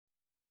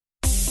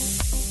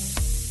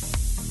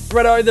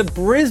Bretto, the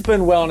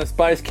Brisbane Wellness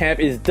Base Camp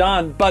is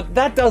done, but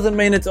that doesn't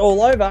mean it's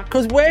all over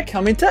because we're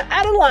coming to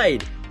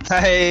Adelaide.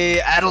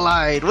 Hey,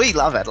 Adelaide. We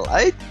love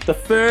Adelaide. The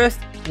first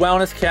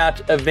Wellness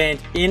Couch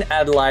event in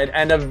Adelaide,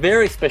 and a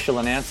very special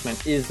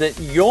announcement is that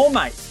your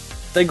mate,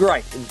 the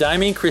great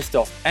Damien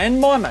Christoph,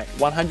 and my mate,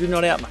 100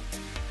 Not Out mate,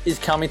 is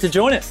coming to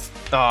join us.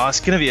 Oh, it's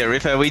going to be a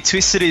ripper. We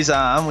twisted his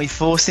arm. We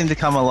forced him to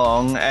come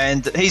along,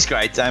 and he's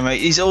great, Damo.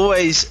 He's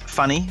always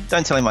funny.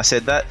 Don't tell him I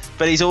said that.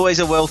 But he's always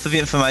a wealth of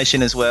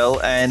information as well,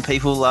 and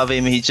people love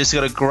him. He's just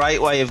got a great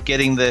way of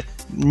getting the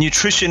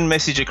nutrition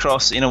message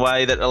across in a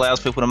way that allows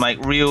people to make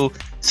real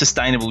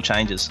sustainable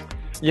changes.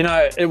 You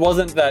know, it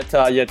wasn't that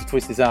he had to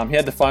twist his arm. He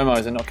had the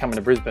FOMOs and not coming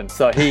to Brisbane.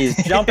 So he's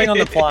jumping on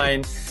the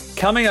plane,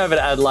 coming over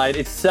to Adelaide.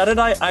 It's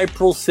Saturday,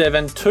 April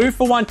 7.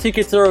 2-for-1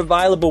 tickets are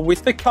available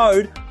with the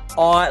code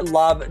I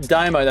love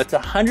Damo. That's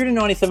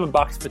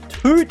 $197 for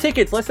 2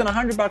 tickets, less than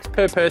 $100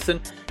 per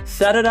person.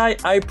 Saturday,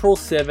 April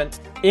 7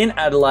 in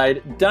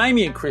Adelaide.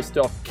 Damien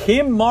Christoph,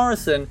 Kim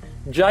Morrison,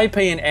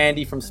 JP and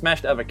Andy from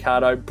Smashed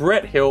Avocado,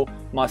 Brett Hill,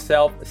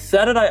 myself.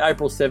 Saturday,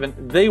 April 7,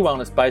 the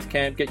Wellness Base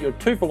Camp. Get your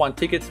 2-for-1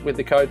 tickets with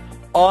the code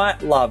I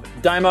love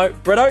Damo.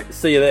 Bretto,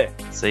 see you there.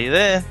 See you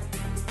there.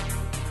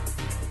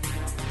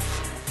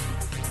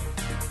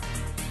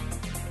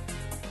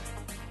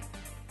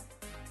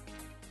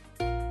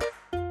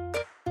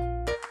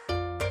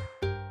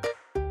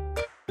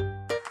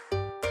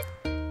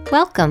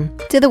 Welcome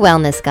to the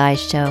Wellness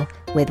Guys Show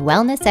with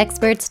wellness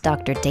experts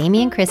Dr.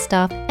 Damien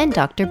Christoph and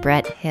Dr.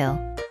 Brett Hill.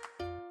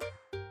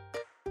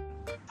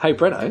 Hey,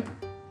 Bretto.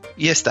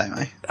 Yes,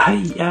 Damo.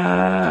 Hey,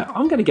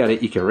 I'm going to go to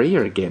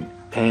Ikaria again,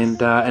 and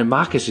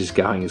Marcus is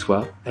going as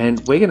well. And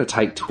we're going to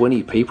take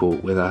 20 people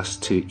with us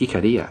to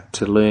Ikaria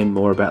to learn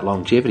more about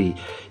longevity.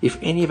 If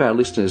any of our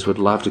listeners would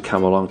love to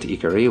come along to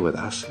Ikaria with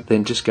us,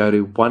 then just go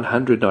to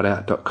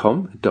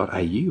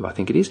 100notout.com.au, I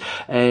think it is,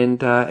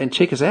 and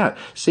check us out.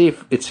 See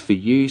if it's for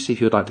you. See if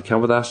you'd like to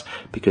come with us,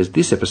 because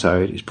this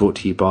episode is brought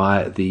to you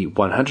by the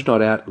 100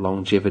 Not Out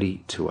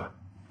Longevity Tour.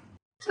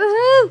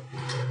 Woohoo!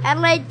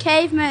 Adelaide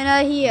cavemen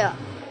are here.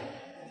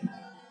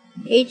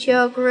 Eat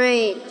your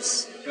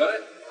greens. Got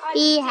it?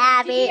 Be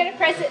happy. Did you get a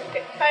present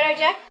photo,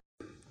 Jack?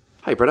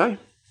 Hey, Bretto.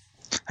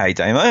 Hey,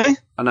 Damo.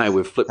 I know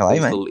we've flipped Hello,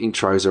 these mate. little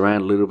intros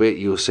around a little bit.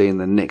 You'll see in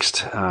the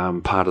next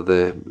part of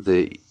the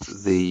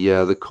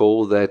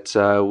call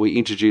that we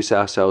introduce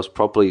ourselves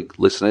properly,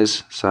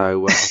 listeners.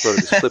 So I thought I'd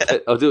just flip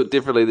it. I'll do it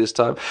differently this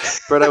time.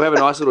 Bretto, we have a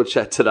nice little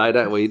chat today,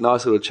 don't we?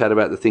 Nice little chat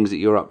about the things that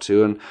you're up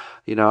to, and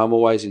you know, I'm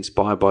always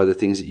inspired by the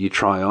things that you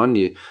try on.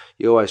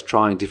 You're always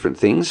trying different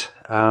things.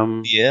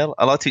 Yeah,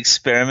 I like to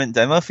experiment,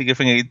 Damo. If we're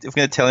going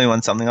to tell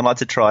anyone something, I'd like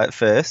to try it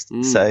first.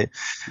 So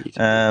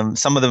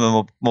some of them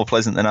are more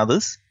pleasant than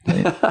others.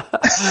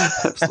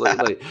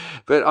 Absolutely.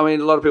 But, I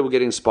mean, a lot of people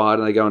get inspired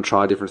and they go and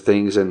try different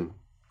things, and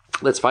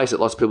let's face it,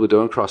 lots of people are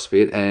doing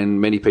CrossFit, and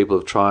many people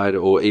have tried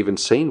or even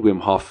seen Wim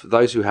Hof.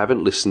 Those who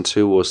haven't listened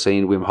to or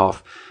seen Wim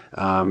Hof,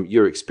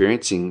 you're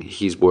experiencing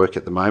his work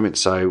at the moment.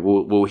 So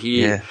we'll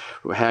hear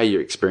how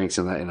you're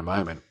experiencing that in a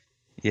moment.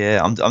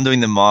 Yeah, I'm doing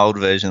the mild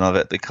version of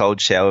it, the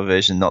cold shower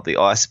version, not the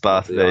ice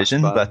bath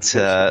version. But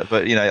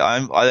you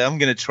know, I'm going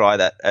to try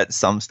that at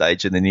some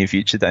stage in the near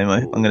future, Damo.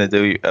 I'm going to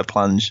do a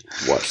plunge.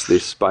 Watch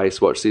this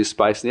space. And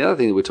the other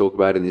thing that we talk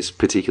about in this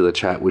particular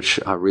chat, which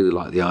I really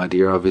like the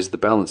idea of, is the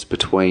balance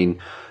between,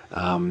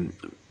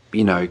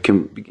 you know,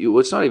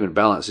 it's not even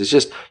balance. It's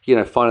just, you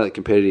know, finding that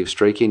competitive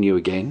streak in you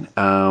again,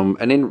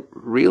 and then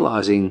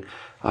realizing,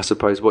 I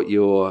suppose, what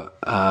your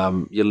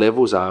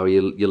levels are, or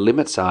your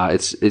limits are.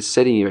 It's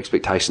setting your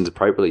expectations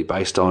appropriately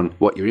based on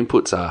what your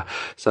inputs are.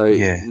 So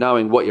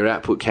knowing what your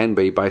output can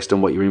be based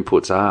on what your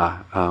inputs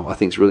are, I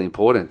think is really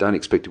important. Don't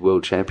expect a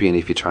world champion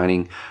if you're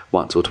training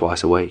once or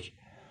twice a week.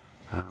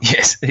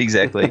 Yes,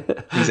 exactly.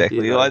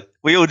 You know. Like,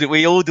 we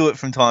all do it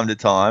from time to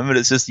time, but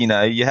it's just, you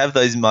know, you have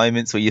those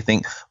moments where you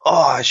think,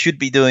 oh, I should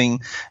be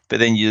doing, but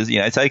then you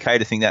know, it's okay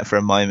to think that for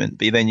a moment,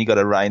 but then you got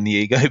to rein the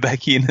ego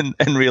back in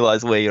and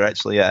realize where you're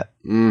actually at.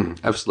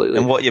 Absolutely.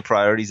 And what your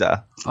priorities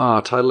are.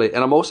 Oh, totally.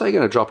 And I'm also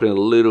going to drop in a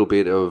little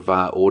bit of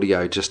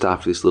audio just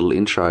after this little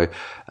intro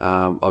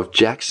of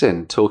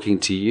Jackson talking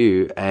to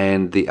you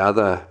and the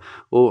other,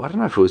 well, I don't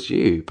know if it was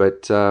you,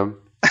 but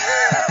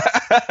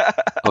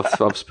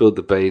I've spilled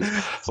the beans.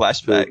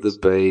 Flashbacks. Spilled the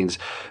beans.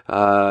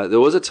 There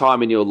was a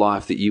time in your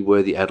life that you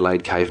were the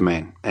Adelaide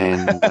caveman,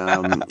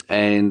 and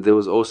and there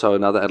was also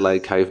another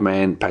Adelaide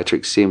caveman,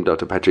 Patrick Sim,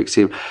 Dr. Patrick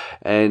Sim,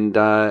 and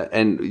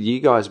you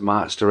guys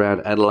marched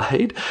around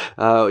Adelaide.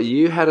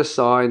 You had a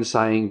sign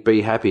saying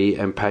 "Be happy,"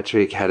 and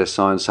Patrick had a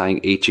sign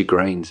saying "Eat your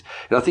greens."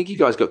 And I think you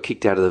guys got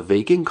kicked out of the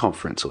vegan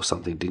conference or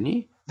something, didn't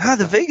you? No,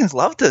 the vegans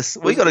loved us.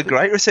 We got a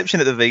great reception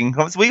at the vegan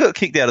conference. We got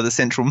kicked out of the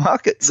Central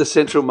Markets. The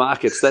Central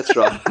Markets, that's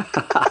right.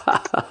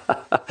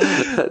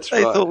 That's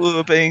They right. thought we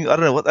were being, I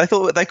don't know what, they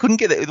thought they couldn't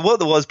get it. What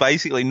there was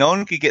basically, no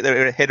one could get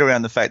their head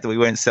around the fact that we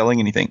weren't selling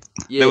anything.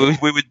 Yeah. That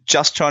we were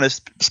just trying to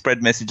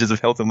spread messages of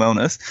health and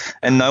wellness,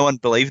 and no one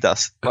believed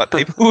us. Like,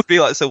 people would be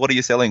like, so what are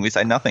you selling? We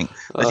say nothing.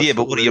 I said, yeah,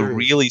 but what are you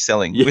really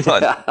selling? Yeah. We're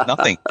like,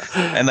 nothing.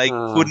 And they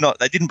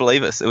they didn't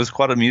believe us. It was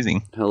quite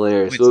amusing.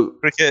 Hilarious. We went to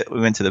cricket, we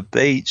went to the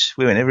beach,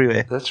 we went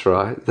everywhere. That's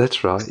right. Yeah,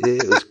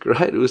 it was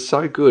great. It was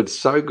so good.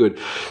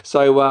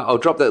 So I'll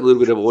drop that little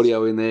bit of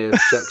audio in there.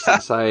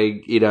 Jackson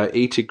saying,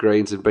 eat your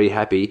greens and be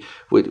happy.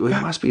 We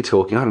must be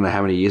talking. I don't know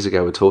how many years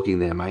ago we're talking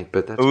there, mate.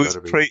 But that's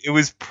It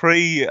was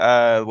pre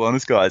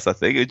Wellness Guys. I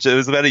think it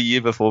was about a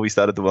year before we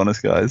started the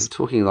Wellness Guys. We're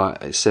talking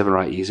like 7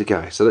 or 8 years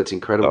ago. So that's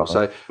incredible.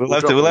 So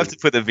we'll have to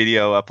put the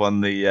video up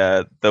on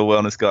the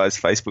Wellness Guys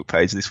Facebook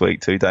page this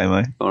week too,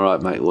 Damo. All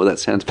right, mate. Well, that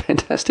sounds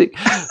fantastic.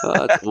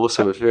 It's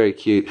awesome. It's very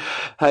cute.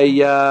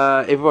 Hey,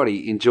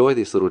 everybody, enjoy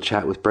this little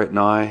chat with Brett and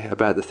I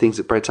about the things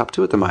that Brett's up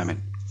to at the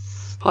moment.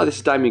 Hi, this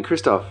is Damien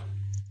Christoph.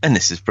 And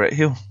this is Brett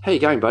Hill. How you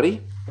going,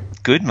 buddy?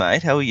 Good,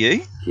 mate. How are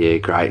you? Yeah,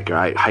 great.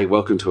 Hey,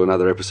 welcome to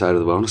another episode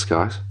of the Wellness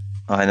Guys.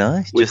 I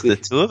know, just the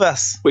two of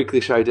us.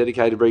 Weekly show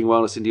dedicated to bringing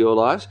wellness into your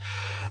lives.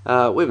 We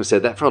haven't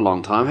said that for a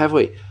long time, have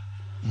we?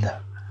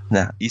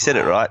 No, you said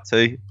it right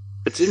too.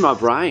 It's in my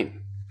brain.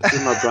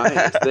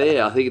 It's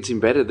there. I think it's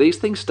embedded. These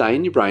things stay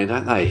in your brain,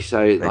 don't they?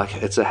 So,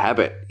 it's a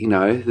habit.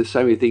 There's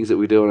so many things that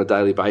we do on a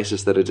daily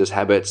basis that are just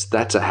habits.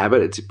 That's a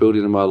habit. It's built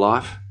into my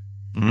life.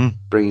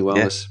 Bringing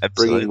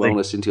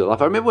wellness, into your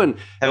life. I remember when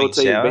LT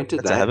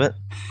invented that's that.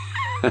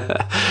 A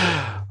habit.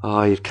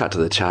 Oh, you've cut to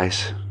the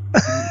chase.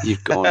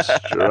 You've gone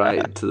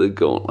straight to the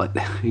gauntlet.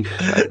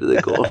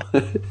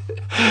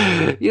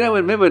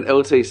 Remember when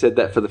LT said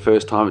that for the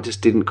first time? It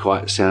just didn't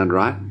quite sound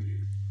right.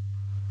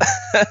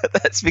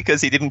 That's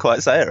because he didn't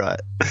quite say it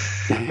right.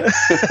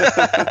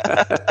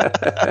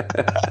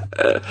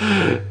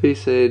 He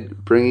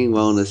said, bringing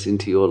wellness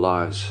into your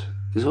lives.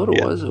 Is what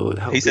it was? Or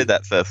he said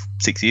that for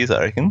 6 years,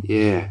 I reckon.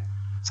 Yeah.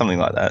 Something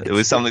like that. There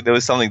was something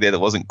there that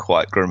wasn't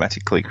quite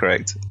grammatically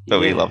correct, but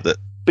we loved it.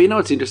 But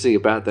what's interesting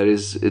about that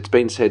is it's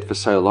been said for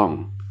so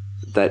long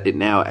that it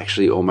now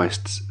actually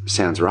almost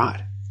sounds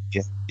right.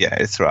 Yeah,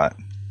 it's right.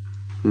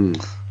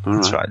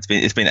 That's right.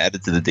 It's been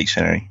added to the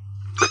dictionary.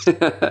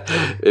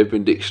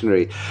 Urban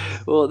Dictionary.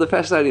 Well, the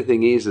fascinating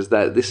thing is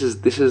that this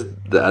is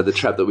the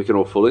trap that we can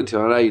all fall into.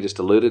 I know you just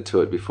alluded to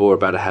it before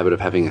about a habit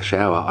of having a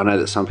shower. I know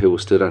that some people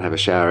still don't have a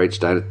shower each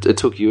day. It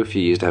took you a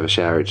few years to have a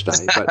shower each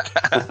day, but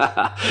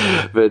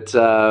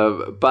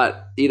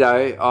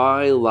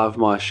I love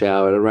my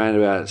shower at around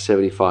about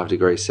 75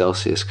 degrees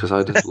Celsius because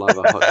I just love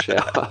a hot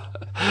shower.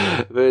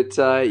 But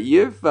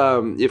you've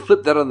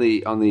flipped that on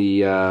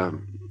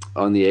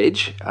the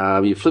edge.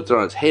 You flipped it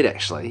on its head,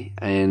 actually,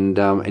 and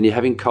you're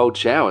having cold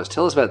showers.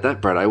 Tell us about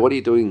that, Brad. What are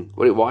you doing?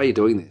 Why are you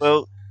doing this?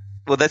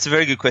 Well, that's a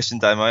very good question,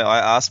 Damo.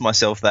 I ask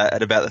myself that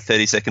at about the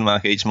 30-second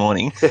mark each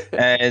morning,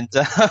 and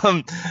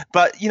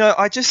but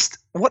I just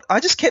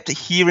kept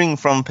hearing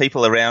from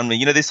people around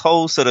me. This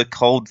whole sort of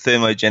cold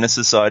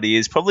thermogenesis idea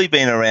has probably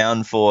been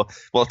around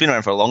it's been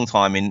around for a long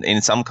time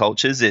in some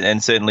cultures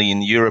and certainly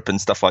in Europe and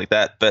stuff like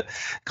that. But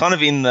kind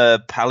of in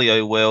the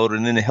paleo world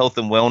and in the health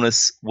and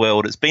wellness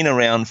world, it's been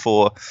around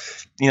for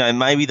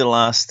maybe the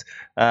last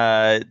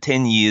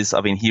 10 years.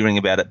 I've been hearing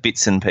about it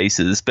bits and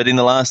pieces, but in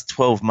the last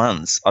 12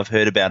 months, I've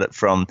heard about it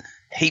from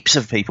heaps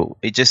of people.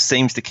 It just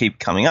seems to keep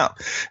coming up.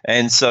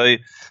 And so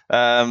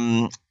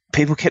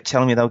people kept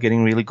telling me they were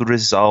getting really good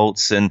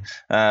results, and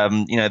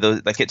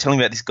they kept telling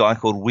me about this guy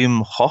called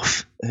Wim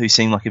Hof, who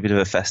seemed like a bit of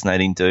a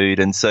fascinating dude.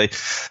 And so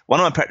one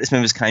of my practice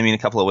members came in a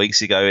couple of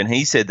weeks ago, and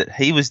he said that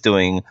he was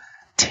doing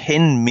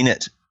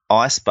 10-minute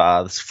ice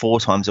baths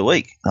 4 times a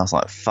week. And I was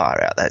like, far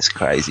out, that's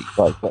crazy.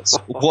 Like,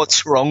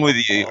 what's wrong with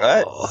you,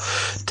 right?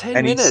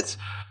 10 minutes.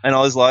 And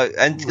I was like,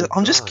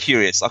 I'm just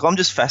curious. Like, I'm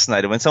just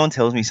fascinated. When someone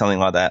tells me something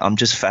like that, I'm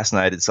just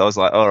fascinated. So I was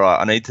like, all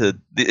right,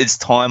 it's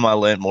time I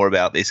learned more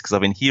about this because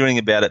I've been hearing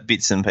about it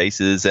bits and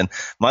pieces. And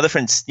my other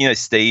friend,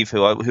 Steve,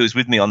 who was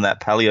with me on that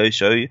paleo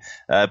show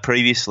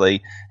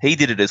previously, he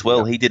did it as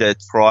well. He did a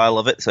trial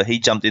of it. So he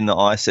jumped in the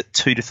ice at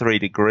 2 to 3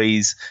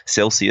 degrees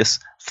Celsius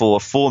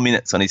for 4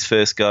 minutes on his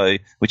first go,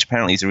 which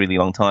apparently is a really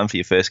long time for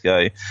your first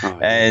go.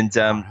 And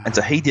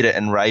so he did it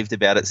and raved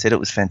about it, said it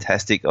was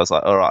fantastic. I was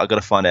like, all right, I've got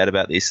to find out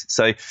about this.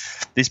 So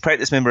this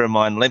practice member of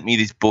mine lent me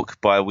this book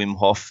by Wim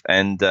Hof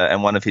and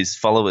one of his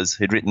followers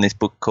who'd written this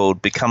book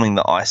called Becoming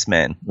the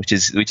Iceman, which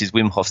is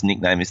Wim Hof's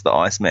nickname is the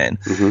Iceman.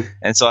 Mm-hmm.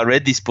 And so I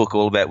read this book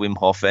all about Wim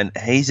Hof, and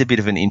he's a bit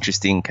of an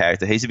interesting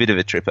character. He's a bit of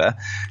a tripper,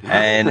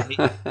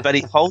 but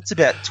he holds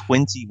about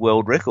 20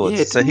 world records.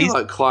 Yeah, so he's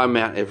like climb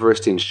Mount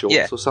Everest in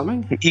shorts or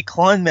something? He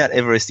climbed Mount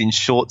Everest in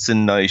shorts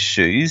and no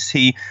shoes.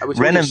 He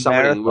ran a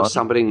marathon. Was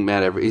summiting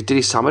Mount Everest? Did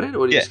he summit it,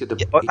 or did he just get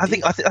to? I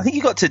think he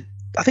got to.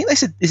 I think they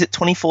said, is it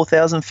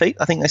 24,000 feet?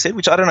 I think they said,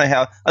 which I don't know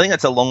how. I think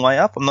that's a long way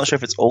up. I'm not sure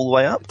if it's all the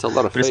way up. It's a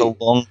lot of feet. But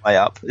it's a long way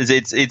up.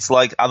 It's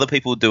like other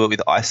people do it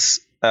with ice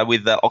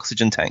with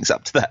oxygen tanks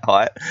up to that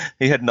height.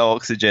 He had no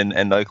oxygen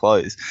and no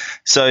clothes.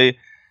 So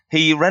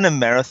he ran a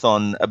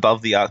marathon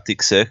above the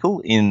Arctic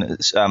Circle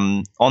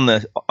on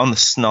the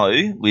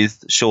snow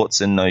with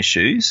shorts and no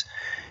shoes.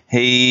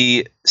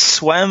 He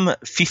swam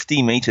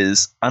 50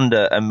 meters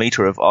under a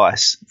meter of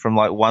ice from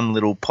like one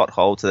little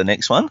pothole to the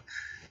next one,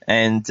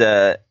 and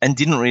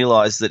didn't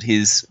realize that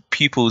his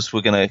pupils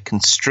were going to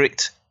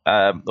constrict,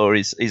 or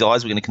his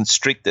eyes were going to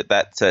constrict at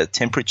that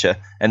temperature,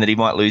 and that he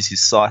might lose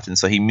his sight. And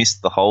so he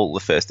missed the hole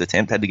the first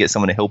attempt, had to get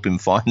someone to help him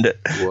find it.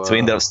 Whoa. So he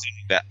ended up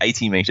swimming about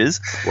 80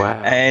 meters.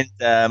 Wow.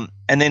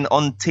 And then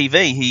on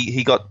TV,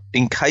 he got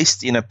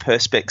encased in a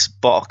Perspex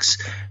box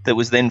that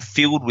was then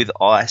filled with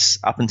ice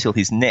up until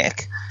his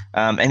neck.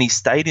 And he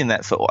stayed in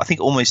that for, I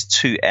think, almost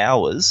 2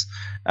 hours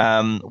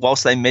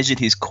whilst they measured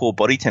his core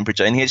body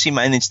temperature. And he actually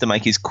managed to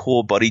make his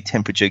core body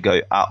temperature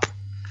go up.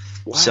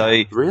 Wow,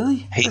 so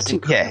really? That's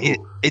incredible. Yeah,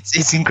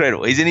 it's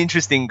incredible. He's an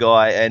interesting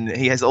guy, and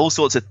he has all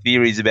sorts of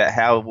theories about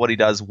how what he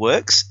does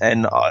works.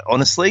 And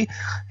honestly,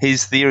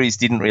 his theories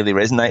didn't really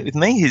resonate with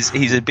me.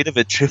 He's a bit of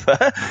a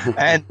tripper,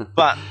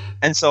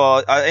 and so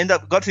I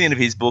got to the end of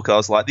his book. I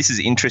was like, this is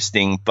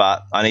interesting,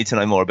 but I need to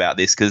know more about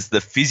this, because the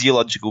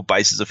physiological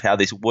basis of how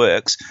this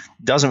works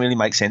doesn't really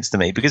make sense to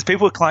me. Because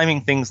people are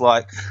claiming things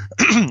like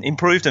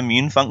improved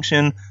immune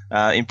function,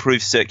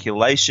 improved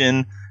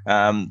circulation,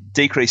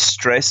 decreased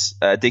stress,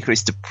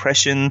 decreased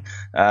depression,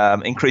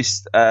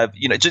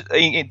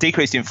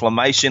 decreased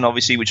inflammation,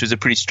 obviously, which was a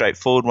pretty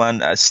straightforward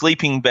one,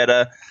 sleeping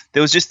better.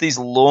 There was just this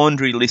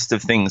laundry list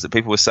of things that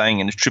people were saying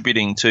and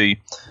attributing to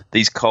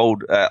these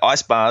cold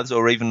ice baths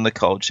or even the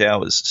cold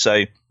showers.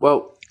 So,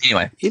 well,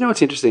 anyway, you know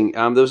what's interesting?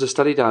 There was a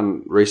study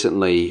done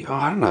recently.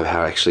 I don't know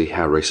how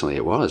recently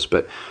it was,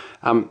 but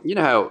you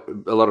know how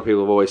a lot of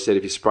people have always said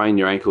if you sprain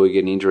your ankle, you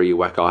get an injury, you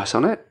whack ice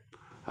on it.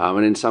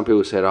 And then some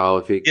people said,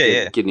 if you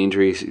get an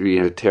injury,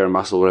 tear a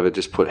muscle or whatever,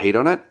 just put heat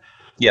on it.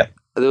 Yeah.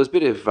 There was a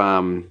bit of,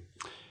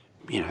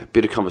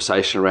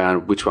 conversation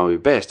around which one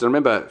would be best. And I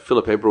remember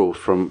Philip Eberl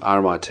from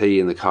RMIT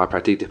in the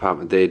chiropractic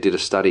department there did a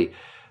study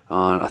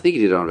on, I think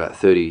he did it on about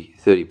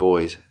 30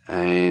 boys.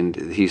 And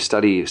his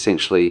study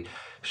essentially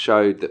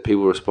showed that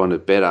people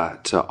responded better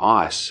to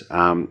ice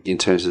in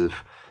terms of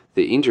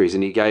the injuries.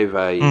 And he gave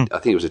I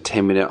think it was a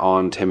 10-minute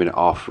on, 10-minute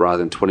off rather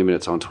than 20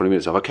 minutes on, 20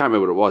 minutes off. I can't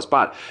remember what it was,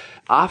 but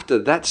after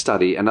that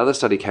study, another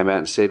study came out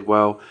and said,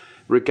 well,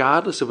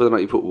 regardless of whether or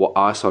not you put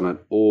ice on it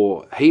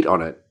or heat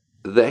on it,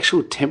 the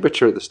actual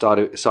temperature at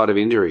the site of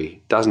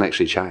injury doesn't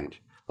actually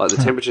change. Like the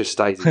temperature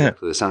stays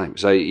exactly the same.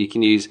 So you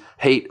can use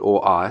heat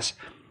or ice.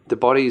 The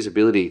body's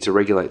ability to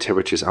regulate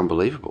temperature is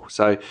unbelievable.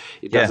 So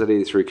it does it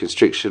either through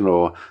constriction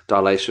or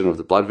dilation of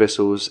the blood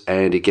vessels,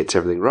 and it gets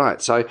everything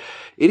right. So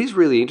it is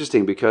really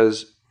interesting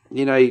because,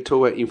 you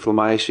talk about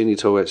inflammation, you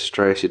talk about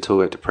stress, you talk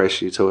about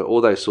depression, you talk about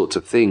all those sorts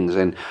of things,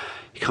 and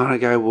you kind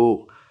of go,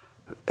 well,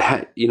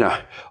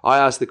 I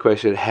asked the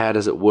question, how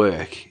does it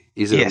work?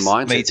 Is it a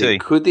mindset? Me too.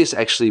 Could this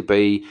actually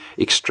be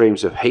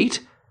extremes of heat?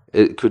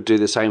 It could do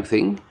the same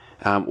thing?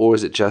 Or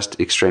is it just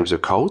extremes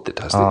of cold that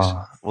does this?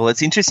 Well,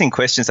 it's an interesting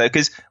question,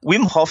 because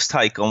Wim Hof's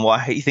take on why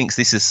he thinks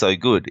this is so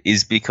good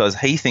is because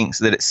he thinks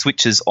that it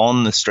switches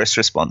on the stress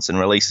response and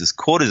releases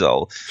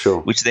cortisol,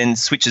 which then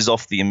switches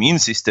off the immune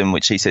system,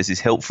 which he says is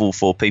helpful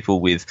for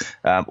people with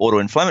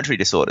autoinflammatory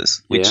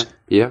disorders, which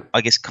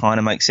I guess kind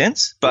of makes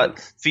sense. But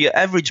for your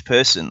average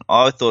person,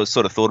 I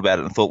sort of thought about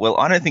it and thought, well,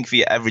 I don't think for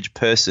your average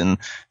person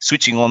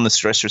switching on the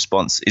stress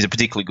response is a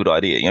particularly good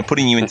idea.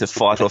 Putting you into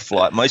fight or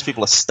flight, most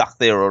people are stuck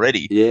there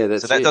already. Yeah,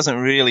 so that doesn't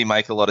really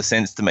make a lot of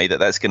sense to me that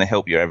that's going to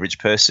help your average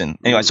person.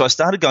 Anyway, so I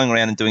started going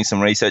around and doing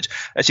some research.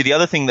 Actually, the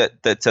other thing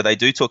that they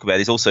do talk about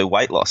is also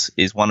weight loss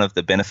is one of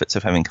the benefits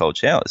of having cold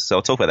showers. So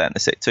I'll talk about that in a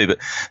sec too. But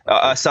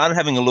I started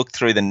having a look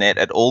through the net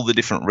at all the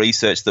different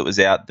research that was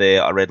out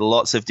there. I read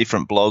lots of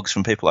different blogs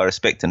from people I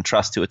respect and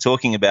trust who are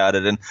talking about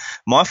it. And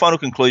my final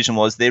conclusion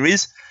was there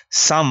is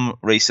some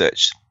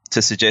research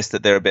to suggest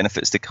that there are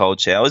benefits to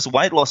cold showers.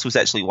 Weight loss was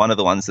actually one of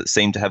the ones that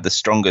seemed to have the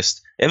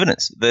strongest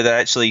evidence that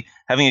actually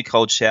having a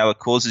cold shower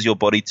causes your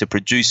body to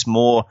produce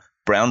more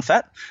brown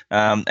fat,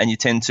 and you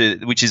tend to,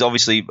 which is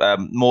obviously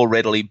more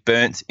readily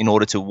burnt in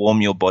order to warm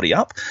your body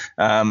up,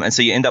 and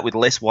so you end up with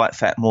less white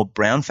fat, more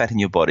brown fat in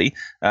your body,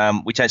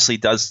 which actually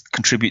does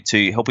contribute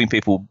to helping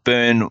people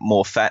burn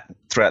more fat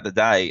throughout the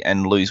day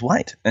and lose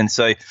weight. And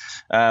so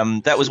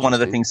that was one of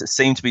the things that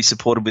seemed to be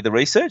supported with the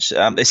research.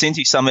 There seemed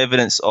to be some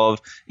evidence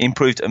of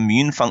improved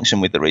immune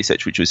function with the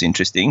research, which was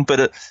interesting,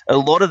 but a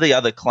lot of the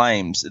other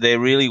claims, there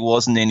really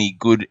wasn't any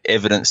good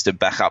evidence to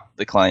back up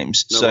the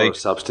claims. No lot of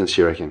substance,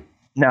 you reckon?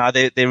 No,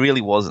 there really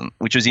wasn't,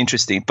 which was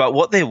interesting. But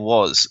what there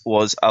was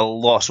a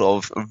lot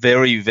of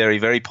very, very,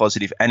 very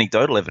positive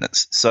anecdotal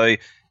evidence. So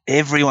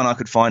everyone I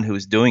could find who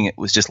was doing it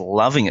was just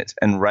loving it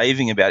and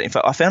raving about it. In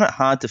fact, I found it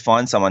hard to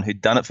find someone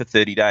who'd done it for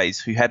 30 days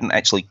who hadn't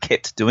actually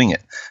kept doing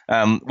it,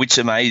 which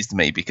amazed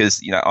me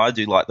because, I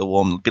do like the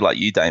warm, a bit like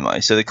you, Damo.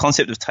 So the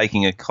concept of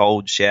taking a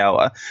cold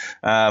shower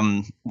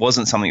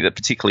wasn't something that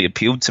particularly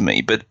appealed to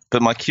me, but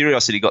my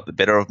curiosity got the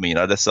better of me and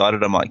I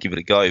decided I might give it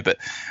a go. But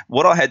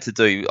what I had to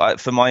do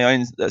for my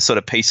own sort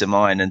of peace of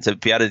mind and to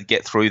be able to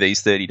get through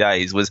these 30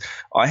 days was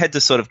I had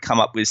to sort of come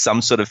up with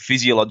some sort of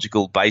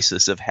physiological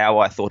basis of how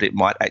I thought it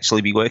might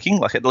actually be working,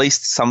 like at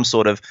least some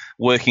sort of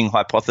working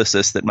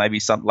hypothesis that maybe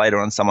later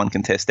on someone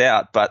can test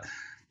out. But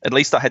at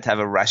least I had to have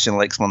a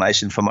rational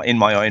explanation in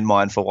my own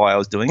mind for why I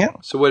was doing it.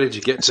 So where did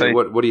you get to? So,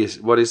 what is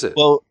it?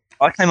 Well,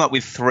 I came up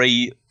with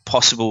 3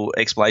 possible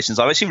explanations.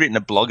 I've actually written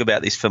a blog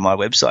about this for my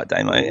website,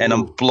 Damo, and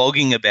I'm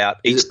blogging about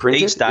each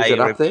day. Is it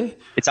up there?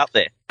 It's up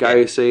there.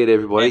 Go see it,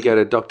 everybody. Go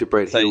to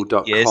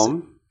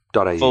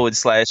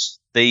drbretthill.com.au.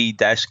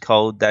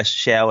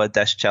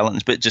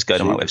 /the-cold-shower-challenge, but just go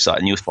to my website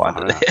and you'll find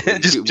it there.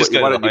 just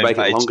go why to don't you make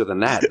it longer than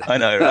that? I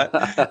know, right?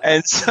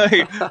 And so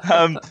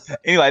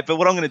anyway, but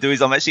what I'm going to do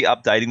is I'm actually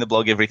updating the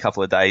blog every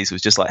couple of days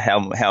with just like how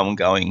I'm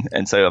going.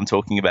 And so I'm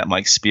talking about my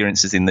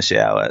experiences in the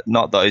shower,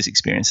 not those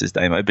experiences,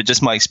 Damo, but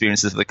just my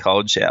experiences of the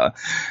cold shower.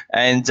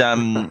 And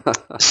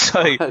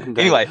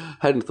anyway.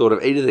 Hadn't thought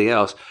of anything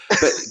else.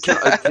 But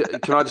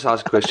can I just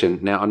ask a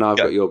question? Now, I know I've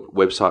got your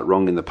website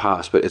wrong in the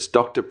past, but it's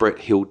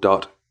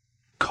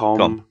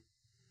drbretthill.com.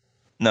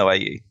 No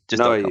AU.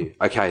 Just no .com. AU.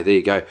 Okay, there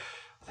you go.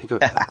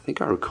 I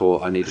think I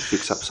recall I need to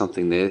fix up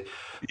something there.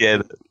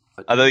 Yeah,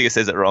 I don't think it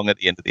says it wrong at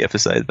the end of the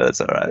episode, but it's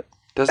all right.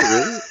 Does it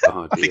really?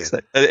 Oh, dear. I think so.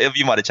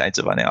 You might have changed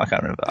it by now. I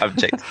can't remember. I haven't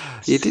checked.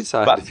 You did say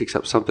I had to fix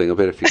up something. I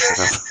better fix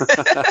it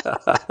up.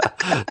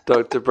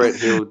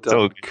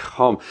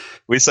 drbretthill.com.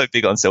 We're so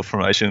big on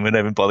self-promotion. We don't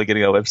even bother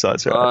getting our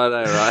websites right. I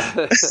know,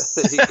 right?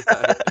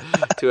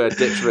 To our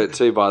detriment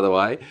too, by the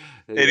way.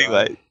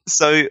 Anyway,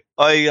 so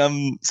I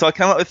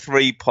came up with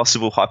 3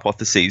 possible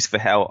hypotheses for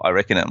how I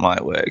reckon it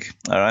might work.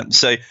 All right.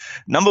 So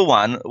number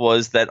 1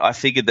 was that I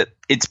figured that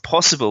it's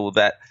possible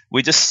that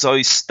we're just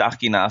so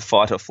stuck in our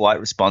fight or flight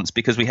response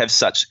because we have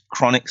such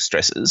chronic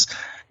stresses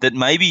that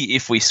maybe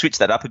if we switch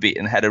that up a bit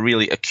and had a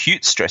really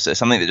acute stressor,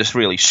 something that just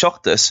really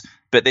shocked us,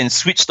 but then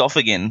switched off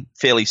again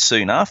fairly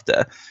soon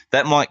after,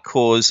 that might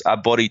cause our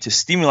body to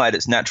stimulate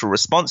its natural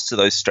response to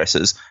those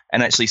stresses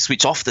and actually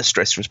switch off the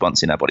stress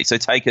response in our body. So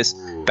take us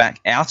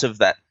back out of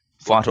that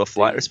fight or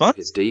flight response.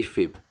 It's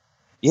defib.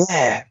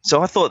 Yeah.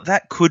 So I thought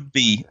that could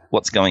be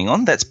what's going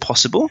on. That's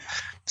possible.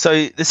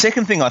 So the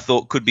second thing I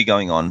thought could be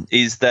going on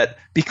is that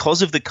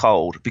because of the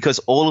cold, because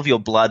all of your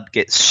blood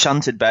gets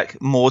shunted back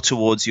more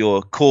towards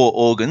your core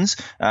organs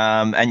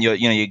and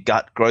your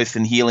gut growth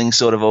and healing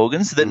sort of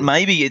organs, that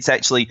maybe it's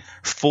actually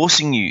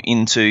forcing you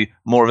into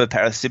more of a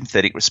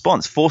parasympathetic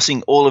response,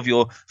 forcing all of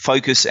your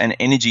focus and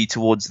energy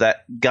towards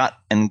that gut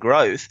and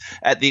growth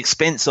at the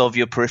expense of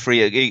your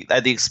periphery,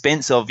 at the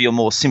expense of your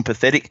more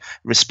sympathetic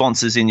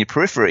responses in your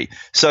periphery.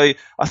 So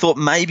I thought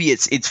maybe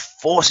it's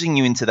forcing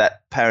you into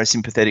that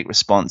parasympathetic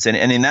response and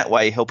in that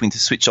way helping to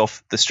switch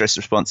off the stress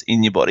response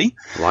in your body.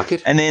 Like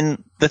it. And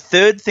then the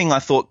third thing I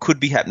thought could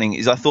be happening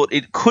is I thought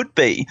it could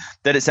be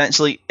that it's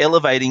actually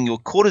elevating your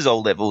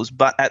cortisol levels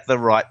but at the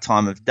right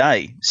time of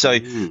day. So,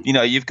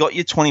 you've got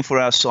your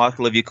 24-hour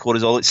cycle of your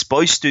cortisol. It's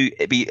supposed to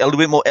be a little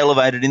bit more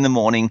elevated in the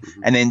morning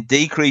and then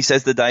decrease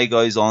as the day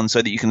goes on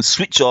so that you can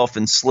switch off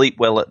and sleep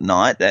well at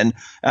night. And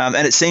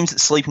it seems that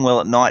sleeping well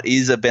at night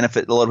is a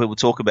benefit a lot of people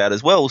talk about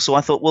as well. So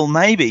I thought, well,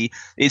 maybe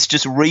it's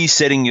just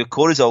resetting your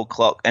cortisol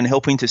clock and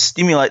helping to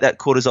stimulate that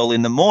cortisol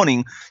in the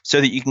morning so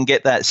that you can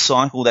get that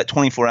cycle, that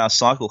 24-hour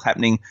cycle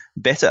happening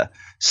better.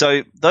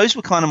 So those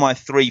were kind of my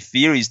 3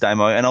 theories,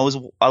 Damo, and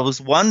I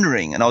was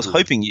wondering and I was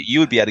hoping you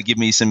would be able to give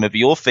me some of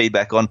your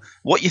feedback on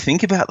what you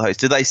think about those.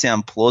 Do they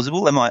sound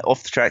plausible? Am I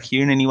off the track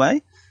here in any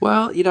way?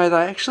 Well, they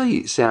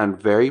actually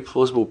sound very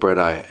plausible,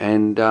 Bretto,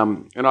 and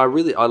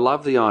I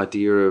love the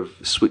idea of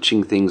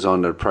switching things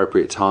on at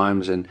appropriate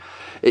times, and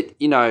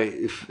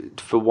it,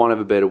 for want of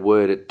a better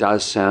word, it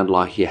does sound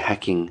like you're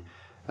hacking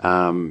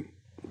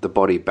the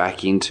body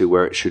back into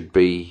where it should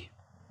be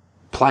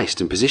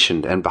placed and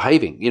positioned and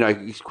behaving.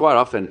 Quite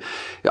often,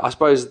 I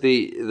suppose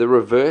the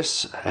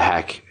reverse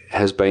hack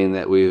has been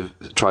that we've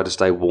tried to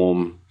stay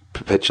warm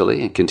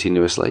perpetually and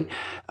continuously.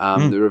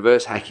 The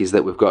reverse hack is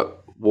that we've got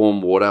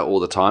warm water all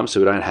the time, so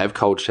we don't have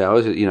cold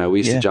showers. We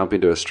used to jump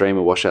into a stream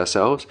and wash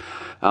ourselves.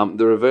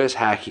 The reverse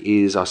hack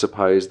is, I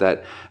suppose,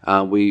 that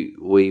we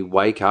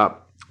wake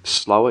up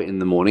slower in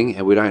the morning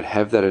and we don't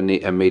have that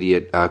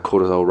immediate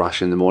cortisol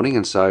rush in the morning,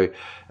 and so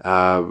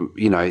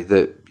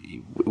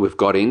we've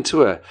got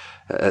into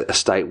a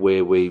state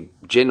where we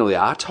generally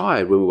are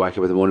tired when we wake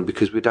up in the morning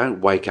because we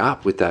don't wake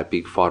up with that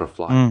big fight or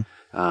flight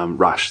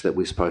rush that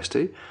we're supposed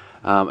to.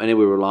 And then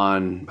we rely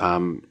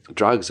on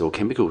drugs or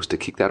chemicals to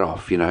kick that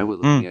off. We're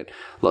looking at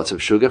lots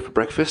of sugar for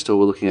breakfast, or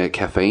we're looking at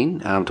caffeine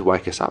to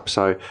wake us up.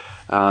 So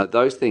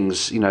those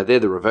things, they're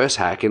the reverse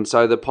hack. And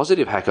so the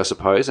positive hack, I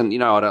suppose, and,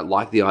 I don't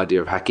like the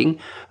idea of hacking.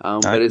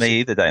 But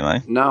me either, Damo.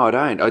 No, I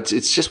don't.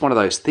 It's just one of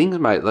those things,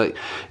 mate. Like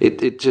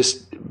it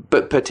just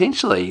but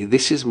potentially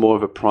this is more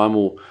of a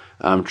primal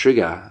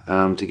trigger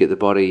to get the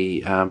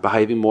body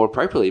behaving more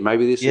appropriately.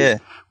 Maybe this is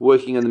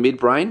working on the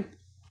midbrain.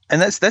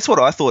 And that's what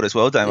I thought as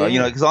well, Damo.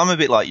 Yeah. Because I'm a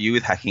bit like you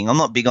with hacking. I'm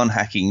not big on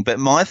hacking, but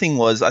my thing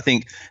was, I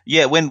think,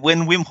 when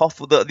Wim Hof,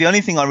 the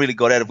only thing I really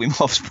got out of Wim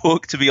Hof's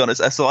book, to be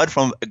honest, aside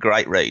from a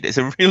great read, it's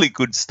a really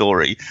good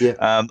story.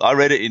 Yeah. I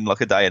read it in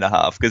like a day and a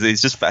half because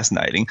it's just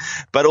fascinating.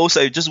 But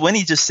also just when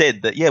he just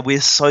said that,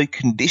 we're so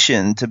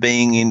conditioned to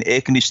being in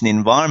air-conditioned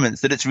environments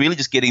that it's really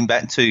just getting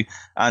back to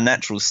our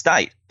natural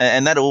state.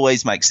 And that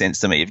always makes sense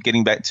to me, of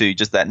getting back to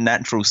just that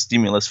natural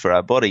stimulus for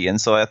our body. And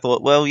so I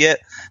thought, well,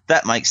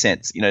 that makes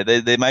sense.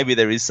 Maybe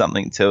there is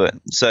something to it.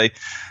 So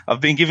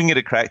I've been giving it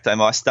a crack,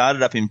 Damo. I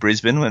started up in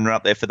Brisbane when we're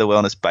up there for the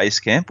Wellness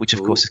Base Camp, which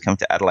of course is coming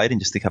to Adelaide in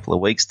just a couple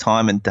of weeks'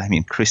 time. And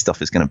Damien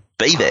Christoph is going to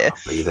be there.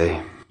 Be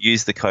there.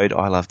 Use the code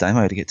I Love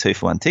Damo to get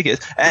 2-for-1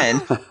 tickets.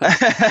 And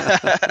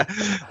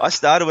I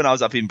started when I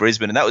was up in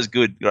Brisbane, and that was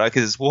good, right?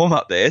 Because it's warm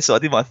up there. So I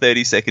did my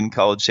 30-second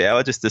cold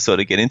shower just to sort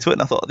of get into it.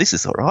 And I thought, this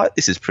is all right.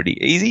 This is pretty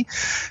easy.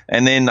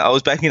 And then I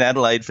was back in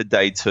Adelaide for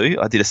day 2.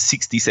 I did a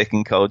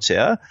 60-second cold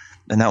shower.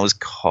 And that was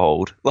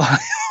cold.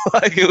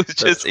 Like it was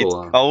just, it's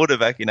colder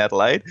back in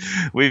Adelaide.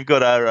 We've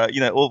got our,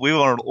 we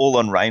were all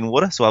on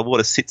rainwater. So our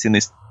water sits in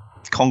this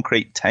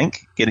concrete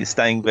tank,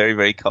 staying very,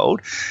 very cold.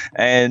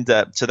 And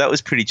so that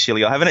was pretty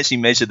chilly. I haven't actually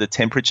measured the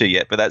temperature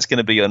yet, but that's going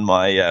to be on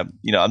my,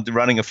 I'm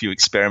running a few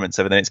experiments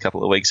over the next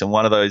couple of weeks, and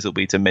one of those will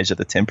be to measure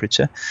the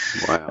temperature.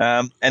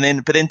 Wow.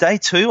 But then day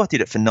 2, I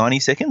did it for 90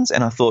 seconds,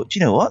 and I thought,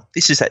 you know what?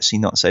 This is actually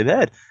not so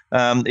bad.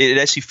 It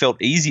actually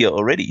felt easier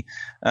already.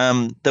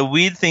 The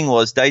weird thing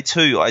was day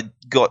 2, I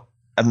got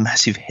a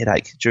massive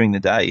headache during the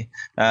day.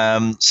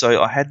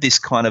 So I had this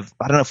kind of,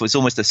 I don't know if it was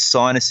almost a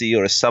sinusy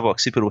or a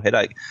suboccipital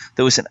headache.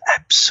 There was an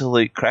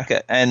absolute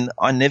cracker, and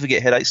I never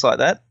get headaches like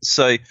that.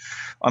 So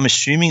I'm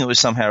assuming it was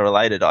somehow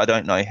related. I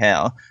don't know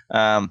how,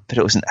 but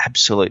it was an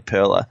absolute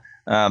perler.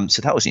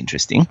 So that was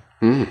interesting.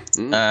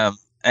 But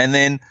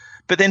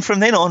then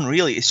from then on,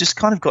 really, it's just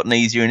kind of gotten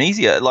easier and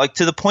easier, like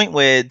to the point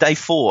where day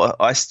 4,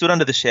 I stood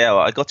under the shower.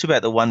 I got to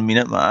about the 1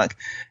 minute mark,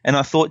 and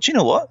I thought, you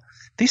know what?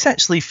 This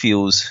actually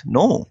feels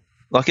normal.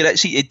 Like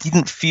it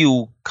didn't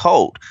feel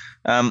cold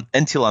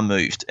until I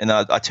moved, and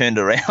I turned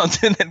around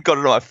and then got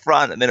it on my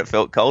front, and then it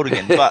felt cold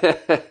again. But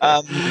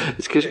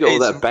it's because you've got all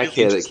that back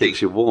hair that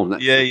keeps you warm.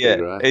 That's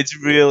thing, right? It's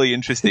really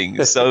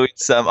interesting. So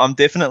it's I'm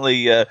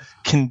definitely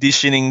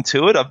conditioning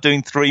to it. I'm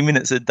doing 3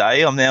 minutes a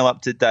day. I'm now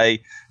up to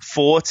day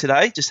 4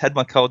 today. Just had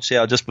my cold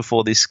shower just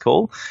before this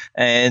call,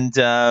 and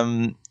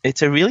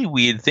it's a really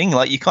weird thing.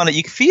 Like you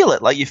feel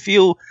it. Like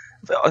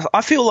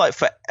I feel like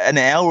for an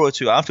hour or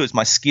two afterwards,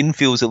 my skin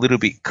feels a little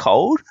bit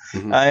cold,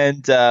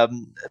 and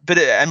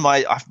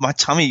my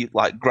tummy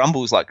like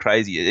grumbles like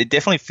crazy. It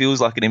definitely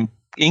feels like it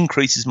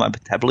increases my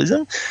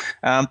metabolism.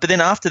 But then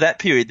after that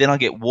period, then I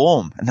get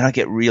warm, and then I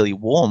get really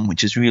warm,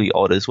 which is really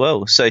odd as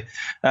well. So,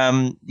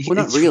 well,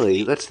 not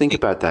really. Let's think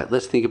about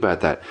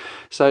that.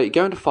 So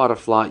going to fight or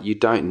flight, you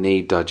don't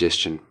need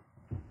digestion.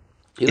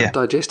 You're not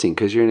digesting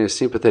because you're in a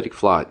sympathetic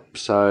flight,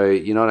 so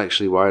you're not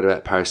actually worried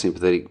about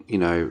parasympathetic,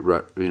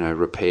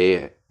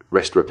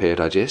 rest, repair,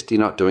 digest.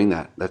 You're not doing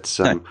that. That's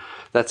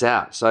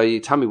out. So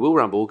your tummy will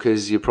rumble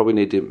because you probably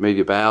need to move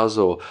your bowels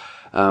or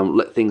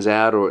let things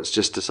out, or it's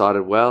just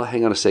decided, well,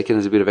 hang on a second,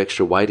 there's a bit of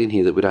extra weight in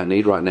here that we don't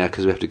need right now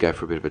because we have to go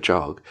for a bit of a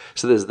jog.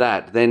 So there's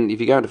that. Then if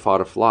you go into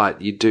fight or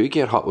flight, you do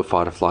get hot with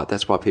fight or flight.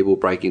 That's why people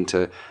break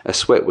into a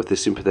sweat with the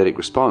sympathetic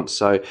response.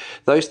 So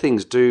those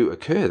things do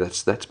occur.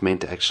 That's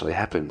meant to actually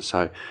happen.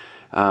 So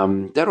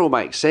that all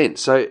makes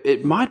sense. So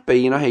it might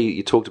be, how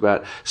you talked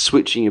about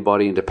switching your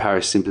body into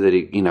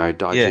parasympathetic,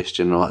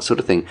 digestion and all that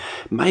sort of thing.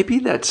 Maybe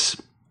that's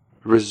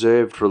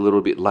reserved for a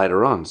little bit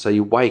later on. So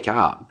you wake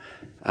up,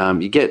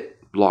 you get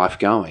life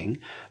going,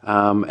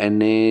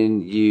 and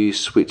then you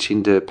switch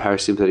into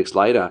parasympathetics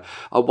later.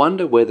 I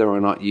wonder whether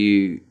or not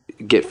you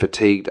get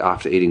fatigued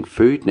after eating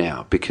food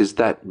now, because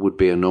that would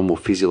be a normal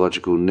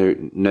physiological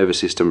nervous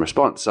system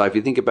response. So if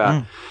you think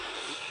about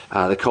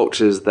the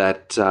cultures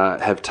that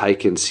have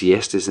taken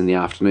siestas in the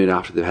afternoon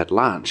after they've had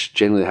lunch,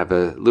 generally they have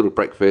a little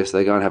breakfast,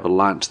 they go and have a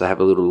lunch, they have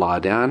a little lie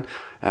down,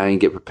 and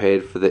get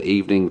prepared for the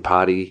evening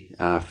party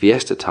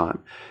fiesta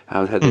time.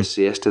 They have their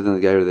siesta, then they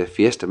go to their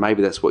fiesta.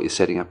 Maybe that's what you're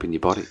setting up in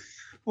your body.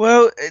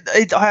 Well,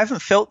 I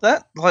haven't felt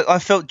that. Like I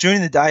felt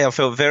during the day, I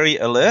felt very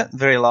alert,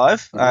 very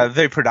alive,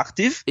 very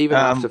productive, even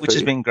after which food?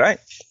 has been great.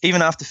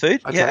 Even after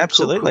food, Okay, yeah,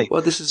 absolutely. Cool.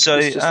 Well, this just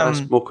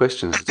asks more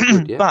questions. It's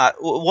good, yeah. But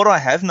what I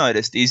have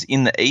noticed is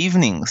in the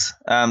evenings.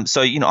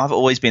 So I've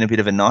always been a bit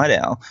of a night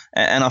owl,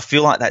 and I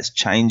feel like that's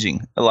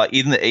changing. Like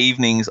in the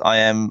evenings, I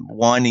am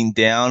winding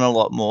down a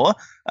lot more,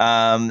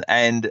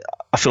 and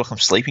I feel like I'm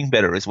sleeping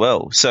better as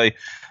well. So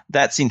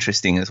that's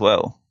interesting as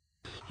well.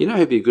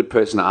 Who'd be a good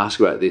person to ask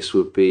about this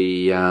would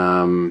be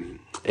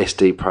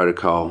SD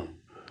Protocol.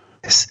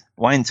 Yes,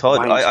 Wayne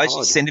Todd. I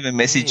actually sent him a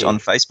message on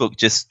Facebook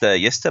just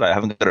yesterday. I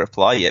haven't got a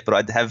reply yet, but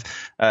I have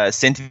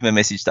sent him a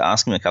message to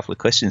ask him a couple of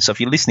questions. So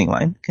if you're listening,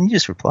 Wayne, can you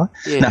just reply?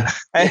 Yeah. No.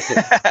 And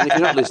if you're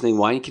not listening,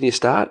 Wayne, can you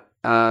start?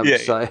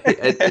 So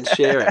and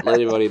share it. Let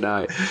everybody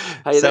know.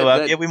 Hey,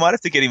 So we might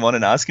have to get him on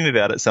and ask him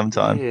about it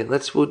sometime. Yeah,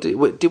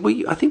 did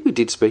we? I think we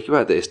did speak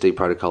about the SD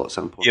protocol at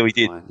some point. Yeah, we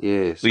did.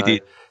 Yeah, we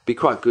did. Be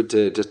quite good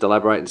to just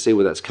elaborate and see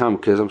where that's come,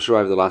 because I'm sure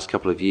over the last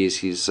couple of years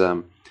he's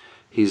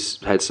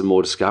had some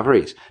more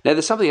discoveries. Now,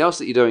 there's something else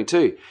that you're doing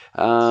too,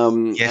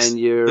 Yes. and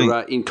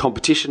you're in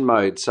competition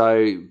mode.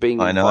 So being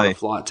in fight or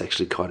flight's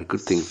actually quite a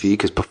good thing for you,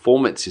 because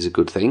performance is a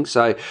good thing.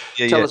 So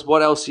tell us,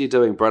 what else are you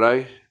doing,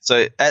 Bretto?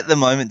 So at the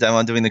moment, Damo,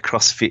 I'm doing the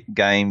CrossFit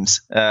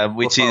Games,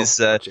 which is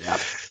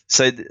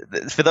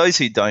for those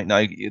who don't know,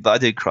 I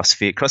do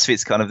CrossFit.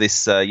 CrossFit's kind of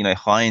this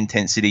high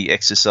intensity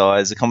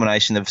exercise, a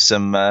combination of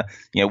some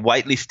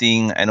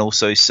weightlifting and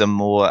also some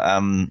more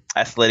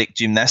athletic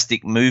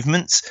gymnastic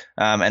movements,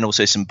 and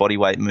also some body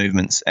weight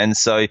movements. And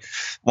so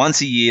once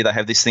a year they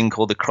have this thing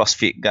called the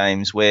CrossFit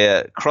Games,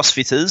 where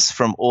CrossFitters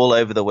from all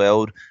over the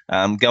world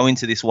go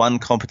into this one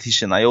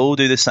competition. They all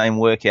do the same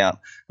workout,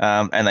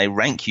 and they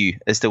rank you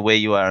as to where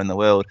you are in the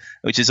world,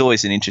 which is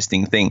always an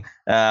interesting thing.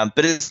 But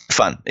it's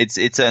fun.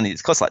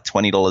 It costs like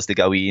 $20 to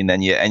go in,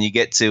 and you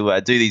get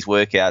to do these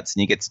workouts,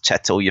 and you get to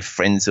chat to all your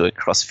friends who are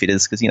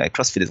CrossFitters, because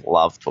CrossFitters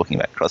love talking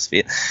about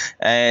CrossFit,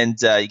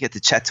 and you get to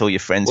chat to all your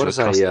friends. What does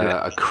a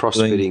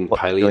CrossFitting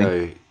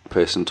paleo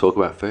person talk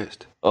about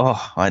first?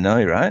 Oh, I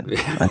know, right?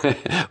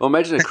 Well,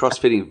 imagine a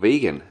CrossFitting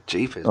vegan.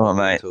 Jeepers. Oh,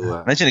 mate.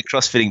 Imagine a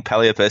CrossFitting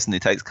paleo person who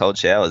takes cold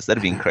showers.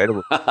 That'd be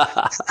incredible.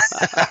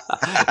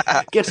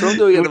 Guess what I'm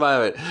doing at the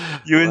moment?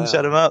 You wouldn't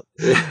shut him up.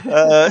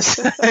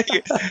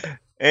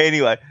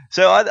 Anyway,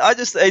 so I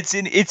just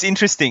it's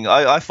interesting.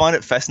 I find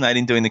it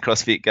fascinating doing the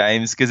CrossFit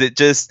Games, because it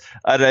just,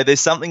 I don't know,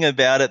 there's something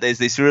about it. There's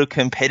this real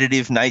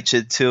competitive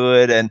nature to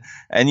it, and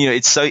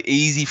it's so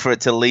easy for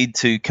it to lead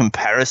to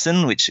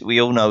comparison, which we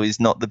all know is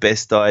not the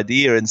best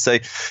idea. And so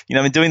I've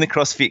been doing the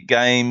CrossFit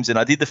Games, and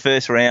I did the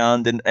first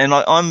round, and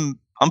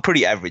I'm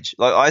pretty average.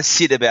 Like, I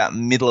sit about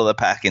middle of the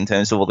pack in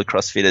terms of all the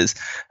CrossFitters.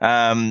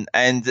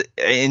 And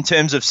in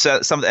terms of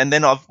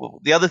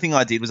the other thing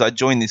I did was I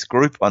joined this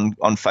group on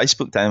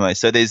Facebook, Damo.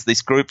 So there's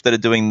this group that are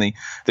doing the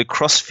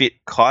CrossFit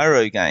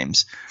Chiro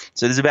Games.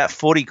 So there's about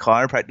 40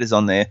 chiropractors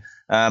on there,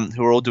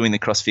 who are all doing the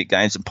CrossFit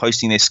Games and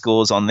posting their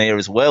scores on there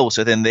as well.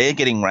 So then they're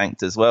getting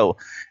ranked as well.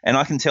 And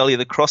I can tell you,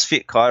 the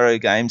CrossFit Chiro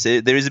Games,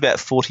 there is about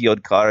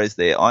 40-odd chiros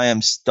there. I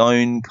am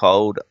stone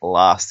cold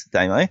last,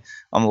 Damo.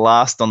 I'm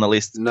last on the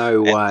list.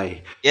 No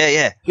way.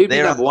 Yeah. Who'd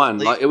be number one?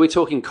 Like, are we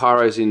talking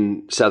chiros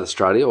in South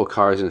Australia or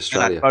chiros in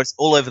Australia? No,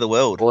 all over the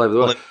world. All over the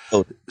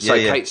world. So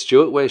Kate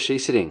Stewart, where's she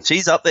sitting?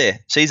 She's up there.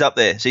 She's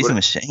a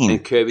machine.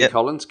 And Kirby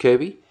Collins?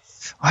 Kirby?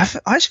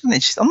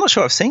 I'm not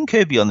sure I've seen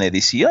Kirby on there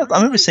this year. I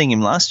remember seeing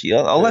him last year.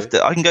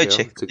 I can go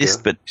check the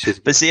list. But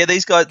see,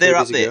 these guys, they're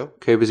up there.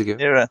 Kirby's a girl.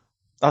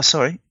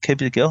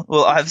 Kirby's a girl.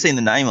 Well, I haven't seen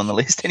the name on the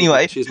list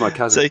anyway. She's my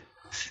cousin. So,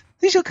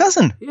 she's your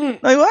cousin? Yeah.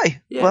 No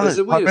way. Yeah, well, it's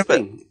the weirdest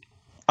thing.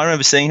 I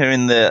remember seeing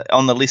her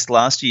on the list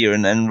last year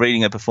and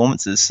reading her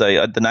performances.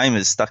 So the name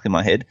is stuck in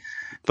my head.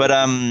 But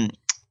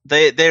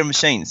they're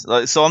machines.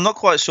 So I'm not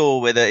quite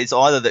sure whether it's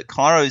either that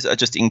chiros are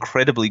just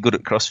incredibly good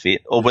at CrossFit,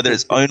 or whether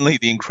it's only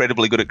the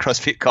incredibly good at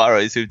CrossFit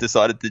chiros who've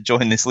decided to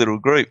join this little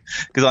group,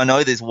 because I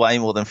know there's way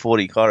more than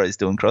 40 chiros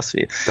doing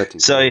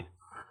CrossFit. So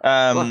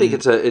well, I think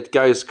it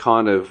goes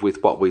kind of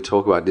with what we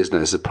talk about, isn't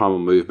it? It's the primal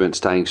movement,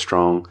 staying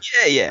strong.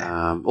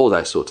 Yeah. All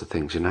those sorts of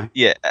things,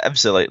 Yeah,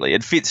 absolutely.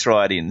 It fits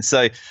right in.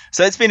 So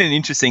it's been an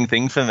interesting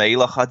thing for me.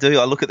 Like,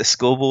 I look at the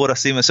scoreboard, I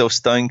see myself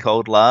stone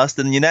cold last,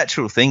 and your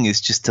natural thing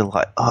is just to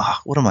what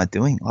am I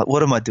doing? Like,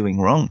 what am I doing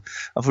wrong?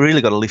 I've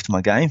really got to lift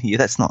my game here.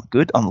 That's not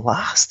good. I'm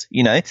last,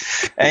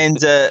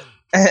 and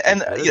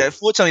And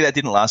fortunately, that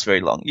didn't last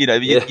very long. You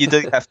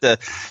do have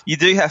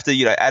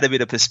to add a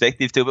bit of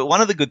perspective to it. But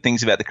one of the good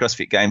things about the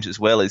CrossFit Games as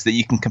well is that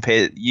you can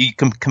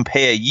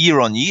compare year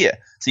on year,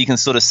 so you can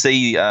sort of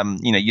see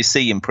you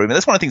see improvement.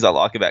 That's one of the things I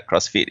like about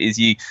CrossFit is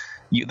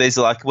there's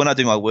like, when I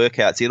do my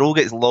workouts, it all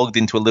gets logged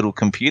into a little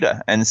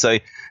computer, and so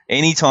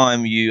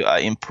anytime you are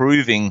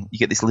improving, you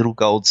get this little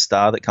gold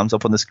star that comes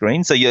up on the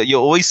screen. So you're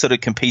always sort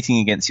of competing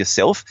against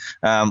yourself,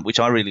 which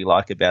I really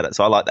like about it.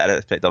 So I like that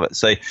aspect of it.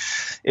 So,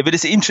 but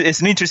it's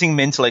an interesting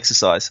mental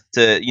exercise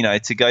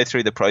to go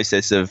through the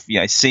process of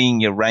seeing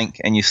your rank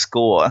and your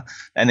score,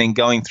 and then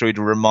going through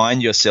to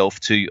remind yourself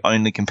to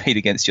only compete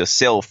against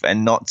yourself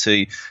and not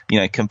to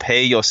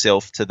compare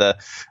yourself to the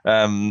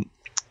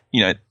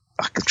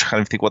I'm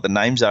trying to think what the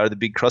names are of the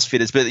big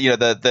CrossFitters, but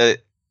the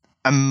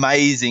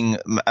amazing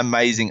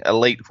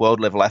elite world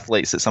level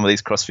athletes that some of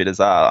these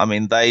CrossFitters are. I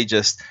mean, they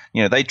just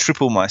they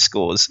triple my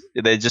scores.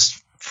 They're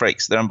just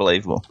freaks. They're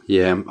unbelievable.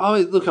 Yeah. Oh,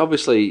 look,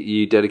 obviously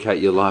you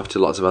dedicate your life to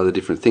lots of other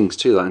different things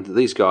too. Like,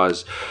 these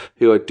guys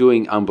who are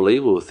doing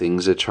unbelievable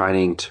things are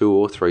training 2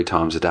 or 3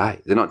 times a day.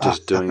 They're not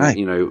just doing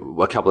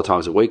a couple of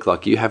times a week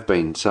like you have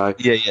been. So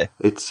yeah.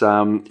 It's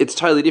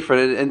totally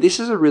different. And this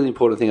is a really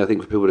important thing, I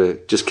think, for people to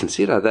just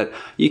consider, that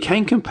you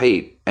can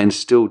compete and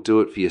still do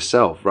it for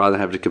yourself rather than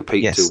have to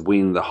compete Yes. to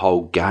win the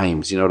whole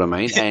games. You know what I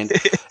mean? And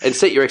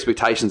set your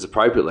expectations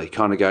appropriately.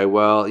 Kind of go,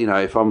 well,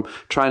 if I'm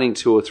training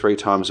 2 or 3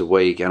 times a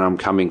week and I'm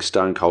coming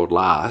stone cold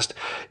last,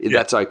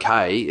 that's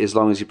okay as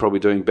long as you're probably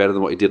doing better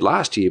than what you did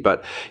last year.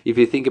 But if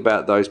you think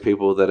about those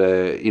people that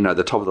are,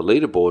 the top of the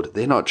leaderboard,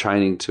 they're not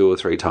training 2 or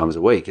 3 times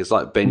a week. It's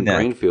like Ben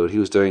Greenfield. He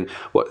was doing,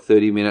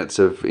 30 minutes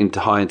of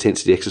high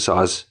intensity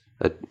exercise.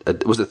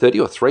 Was it 30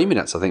 or 3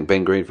 minutes? I think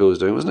Ben Greenfield was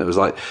doing, wasn't it? It was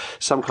like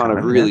some kind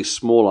of really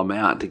small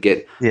amount to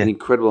get an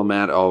incredible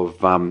amount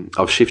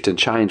of shift and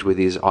change with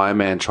his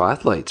Ironman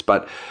triathletes.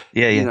 But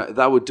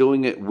they were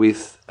doing it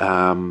with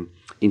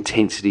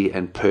intensity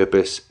and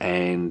purpose.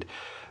 And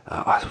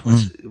I'm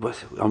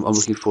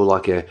looking for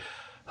like a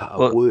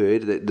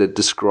word that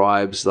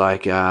describes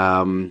like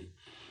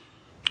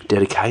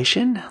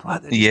dedication.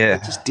 Like they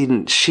just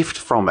didn't shift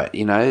from it.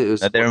 It was,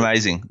 they're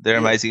amazing. They're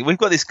amazing. We've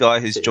got this guy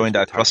who's joined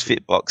our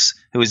CrossFit box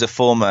who is a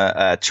former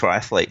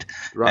triathlete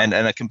and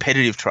a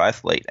competitive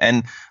triathlete.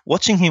 And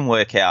watching him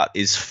work out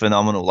is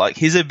phenomenal. Like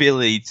his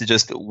ability to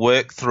just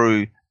work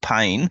through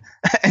pain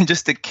and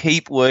just to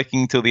keep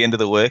working till the end of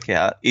the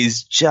workout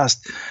is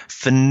just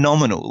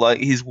phenomenal. Like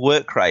his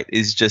work rate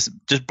is just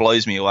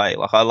blows me away.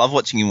 Like I love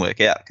watching him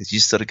work out because you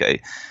just sort of go,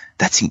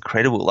 that's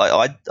incredible. Like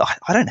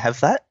I don't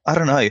have that. I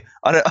don't know.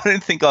 I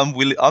don't think I'm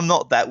willing. I'm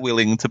not that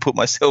willing to put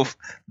myself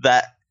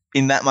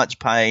in that much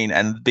pain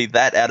and be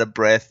that out of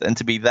breath and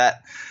to be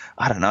that.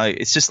 I don't know.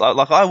 It's just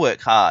like I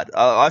work hard.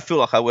 I feel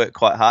like I work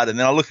quite hard, and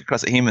then I look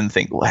across at him and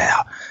think,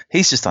 wow,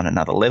 he's just on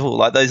another level.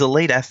 Like those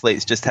elite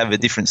athletes just have a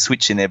different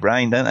switch in their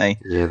brain, don't they?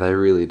 Yeah, they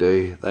really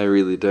do. They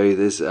really do.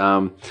 There's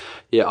I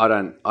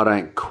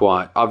don't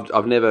quite.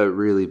 I've never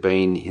really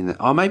been in the.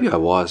 Oh, maybe I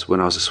was when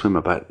I was a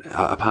swimmer, but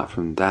apart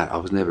from that, I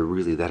was never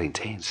really that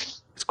intense.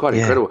 It's quite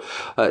incredible.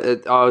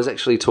 I was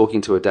actually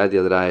talking to a dad the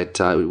other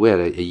day. We had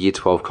a Year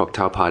 12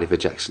 cocktail party for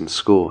Jackson's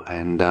school,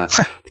 and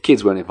the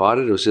kids weren't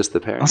invited. It was just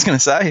the parents. I was going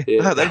to say,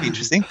 that'd be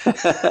interesting.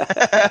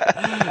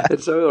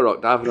 And so we all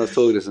rocked up, and I was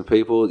talking to some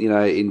people.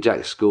 In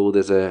Jack's school,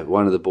 there's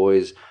one of the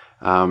boys.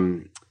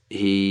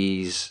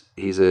 He's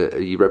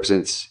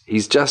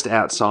just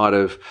outside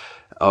of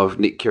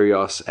Nick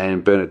Kyrgios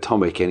and Bernard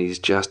Tomic, and he's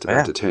just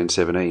about to turn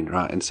 17,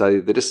 right? And so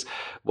they're just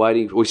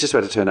waiting. Well, he's just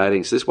about to turn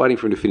 18, so just waiting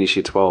for him to finish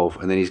Year 12,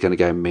 and then he's going to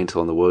go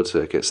mental on the world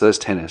circuit. So there's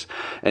tennis.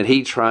 And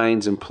he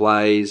trains and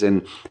plays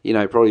and,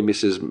 probably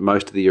misses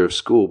most of the year of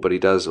school, but he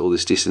does all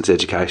this distance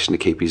education to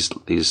keep his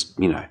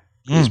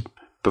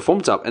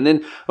performance up. And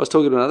then I was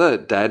talking to another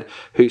dad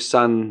whose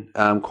son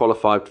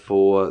qualified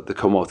for the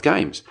Commonwealth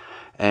Games.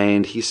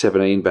 And he's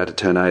 17, about to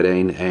turn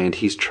 18, and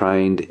he's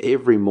trained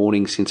every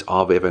morning since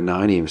I've ever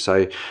known him.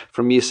 So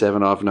from Year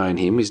 7, I've known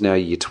him. He's now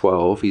Year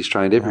 12. He's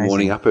trained every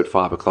morning up at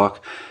 5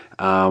 o'clock,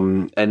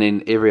 and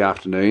then every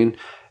afternoon.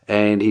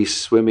 And he's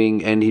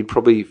swimming, and he'd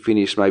probably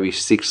finish maybe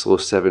 6th or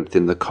 7th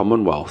in the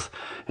Commonwealth.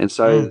 And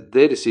so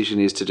their decision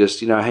is to just,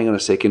 hang on a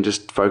second,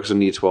 just focus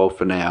on Year 12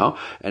 for now.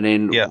 And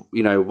then,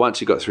 once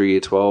you got through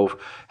Year 12,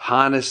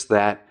 harness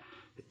that,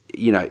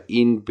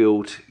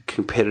 inbuilt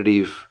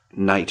competitive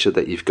nature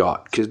that you've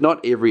got, because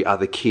not every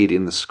other kid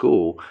in the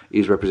school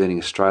is representing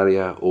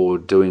Australia or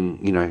doing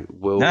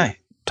world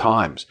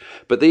times.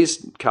 But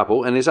these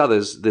couple, and there's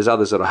others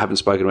that I haven't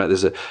spoken about.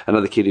 There's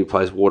another kid who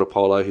plays water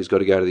polo who's got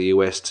to go to the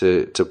US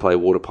to play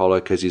water polo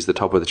because he's the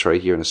top of the tree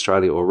here in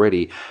Australia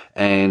already,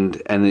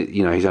 and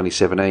he's only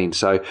 17.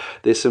 So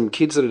there's some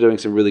kids that are doing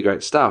some really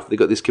great stuff. They've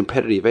got this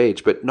competitive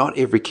edge, but not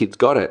every kid's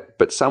got it.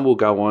 But some will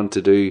go on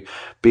to do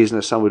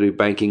business, some will do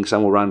banking,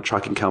 some will run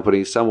trucking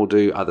companies, some will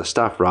do other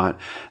stuff, right?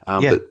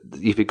 But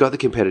if you've got the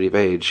competitive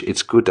edge,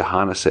 it's good to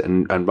harness it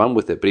and run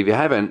with it. But if you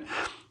haven't,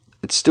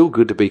 it's still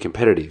good to be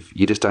competitive.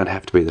 You just don't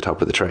have to be the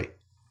top of the tree.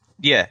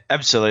 Yeah,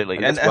 absolutely.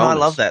 And I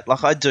love that.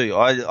 Like I do.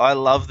 I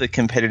love the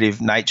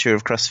competitive nature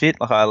of CrossFit.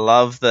 Like I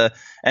love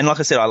and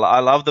like I said, I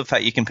love the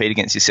fact you compete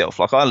against yourself.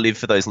 Like I live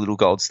for those little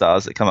gold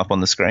stars that come up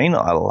on the screen.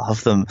 I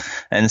love them.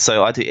 And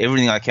so I do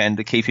everything I can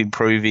to keep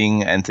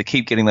improving and to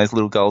keep getting those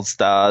little gold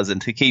stars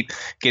and to keep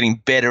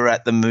getting better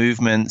at the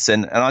movements.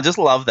 And I just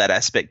love that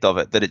aspect of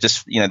it, that it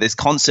just, there's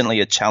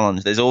constantly a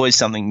challenge. There's always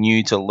something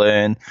new to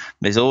learn.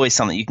 There's always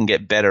something you can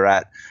get better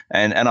at.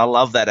 And I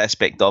love that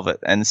aspect of it.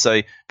 And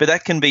so, but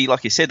that can be,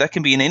 like you said, that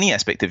can be in any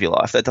aspect of your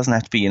life. That doesn't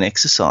have to be in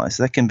exercise.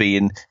 That can be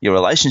in your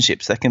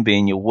relationships. That can be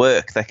in your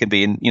work. That can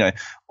be in,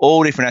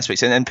 all different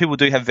aspects. And people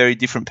do have very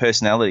different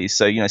personalities.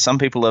 So, some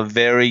people are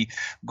very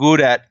good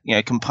at,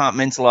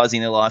 compartmentalizing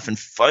their life and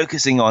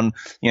focusing on,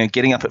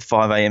 getting up at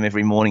 5 a.m.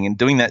 every morning and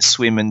doing that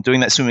swim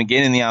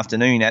again in the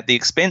afternoon at the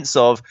expense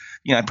of,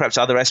 perhaps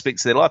other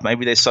aspects of their life.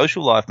 Maybe their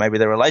social life, maybe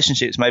their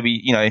relationships,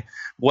 maybe,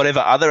 whatever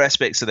other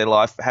aspects of their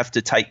life have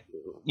to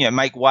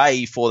make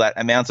way for that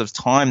amount of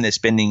time they're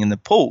spending in the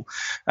pool.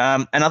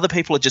 And other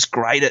people are just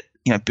great at,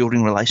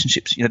 building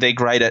relationships. They're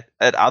great at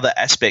other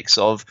aspects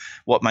of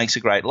what makes a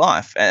great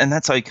life. And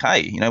that's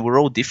okay. We're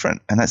all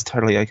different, and that's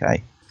totally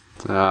okay.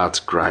 Oh, it's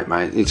great,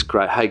 mate. It's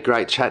great. Hey,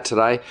 great chat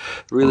today.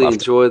 Really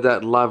enjoyed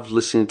that. Loved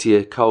listening to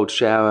your cold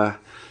shower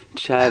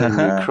chat and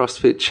your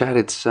CrossFit chat.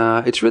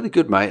 It's really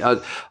good, mate.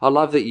 I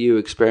love that you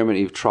experiment.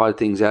 You've tried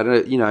things out.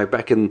 And, you know,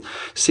 back in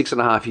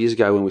 6.5 years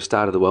ago when we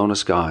started the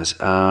Wellness Guys,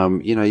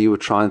 you know, you were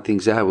trying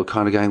things out. We're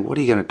kind of going, what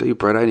are you going to do,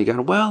 Bretto? And you're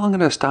going, well, I'm going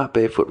to start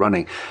barefoot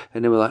running.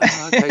 And then we're like,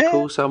 oh, okay,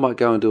 cool. So I might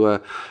go and do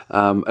an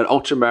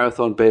ultra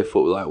marathon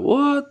barefoot. We're like,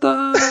 what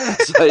the?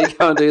 So you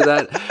go and do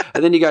that.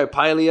 And then you go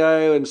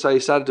paleo. And so you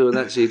started doing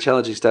that. So you're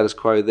challenging status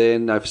quo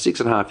then. For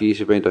 6.5 years,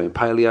 you've been doing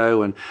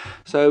paleo. And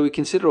so we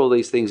consider all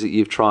these things that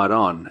you've tried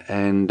on.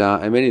 And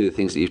many of the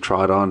things that you've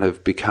tried on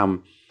have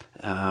become,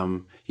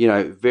 you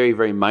know, very,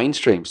 very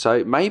mainstream.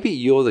 So maybe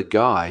you're the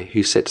guy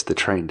who sets the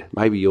trend.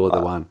 Maybe you're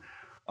the one.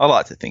 I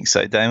like to think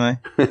so, Damo.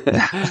 You're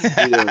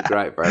doing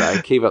great,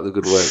 Bretto. Keep up the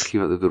good work.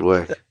 Keep up the good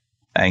work.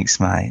 Thanks,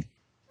 mate.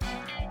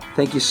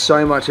 Thank you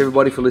so much,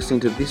 everybody, for listening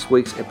to this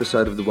week's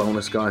episode of the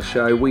Wellness Guys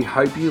Show. We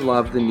hope you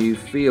love the new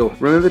feel.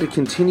 Remember to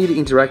continue to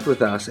interact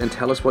with us and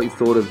tell us what you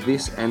thought of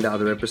this and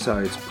other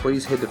episodes.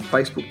 Please head to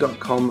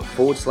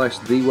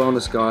facebook.com/The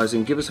Wellness Guys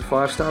and give us a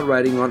 5-star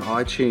rating on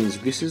iTunes.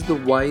 This is the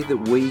way that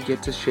we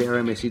get to share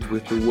our message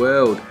with the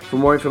world. For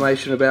more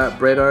information about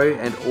Bretto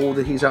and all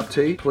that he's up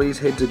to, please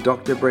head to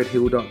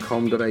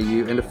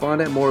drbretthill.com.au, and to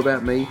find out more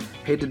about me,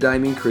 head to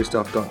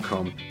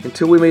DamienChristoff.com.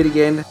 Until we meet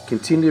again,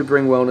 continue to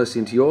bring wellness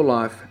into your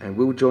life, and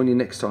we'll join you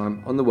next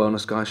time on The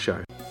Wellness Guys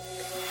Show.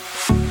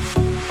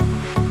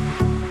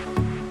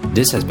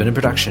 This has been a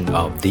production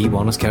of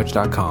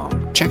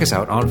TheWellnessCouch.com. Check us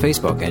out on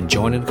Facebook and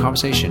join in the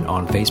conversation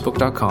on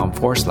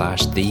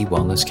Facebook.com/The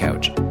Wellness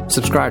Couch.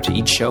 Subscribe to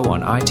each show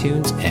on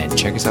iTunes and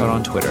check us out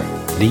on Twitter.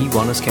 The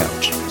Wellness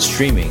Couch,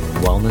 streaming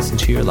wellness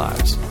into your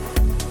lives.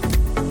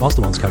 Whilst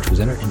the Wellness Couch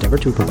presenter endeavor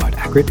to provide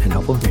accurate and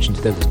helpful information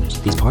to their listeners,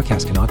 these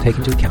podcasts cannot take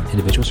into account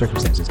individual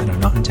circumstances and are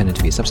not intended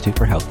to be a substitute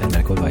for health and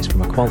medical advice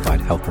from a qualified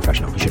health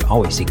professional. You should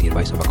always seek the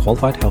advice of a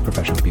qualified health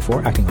professional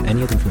before acting on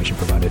any of the information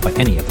provided by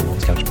any of the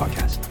Wellness Couch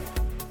podcasts.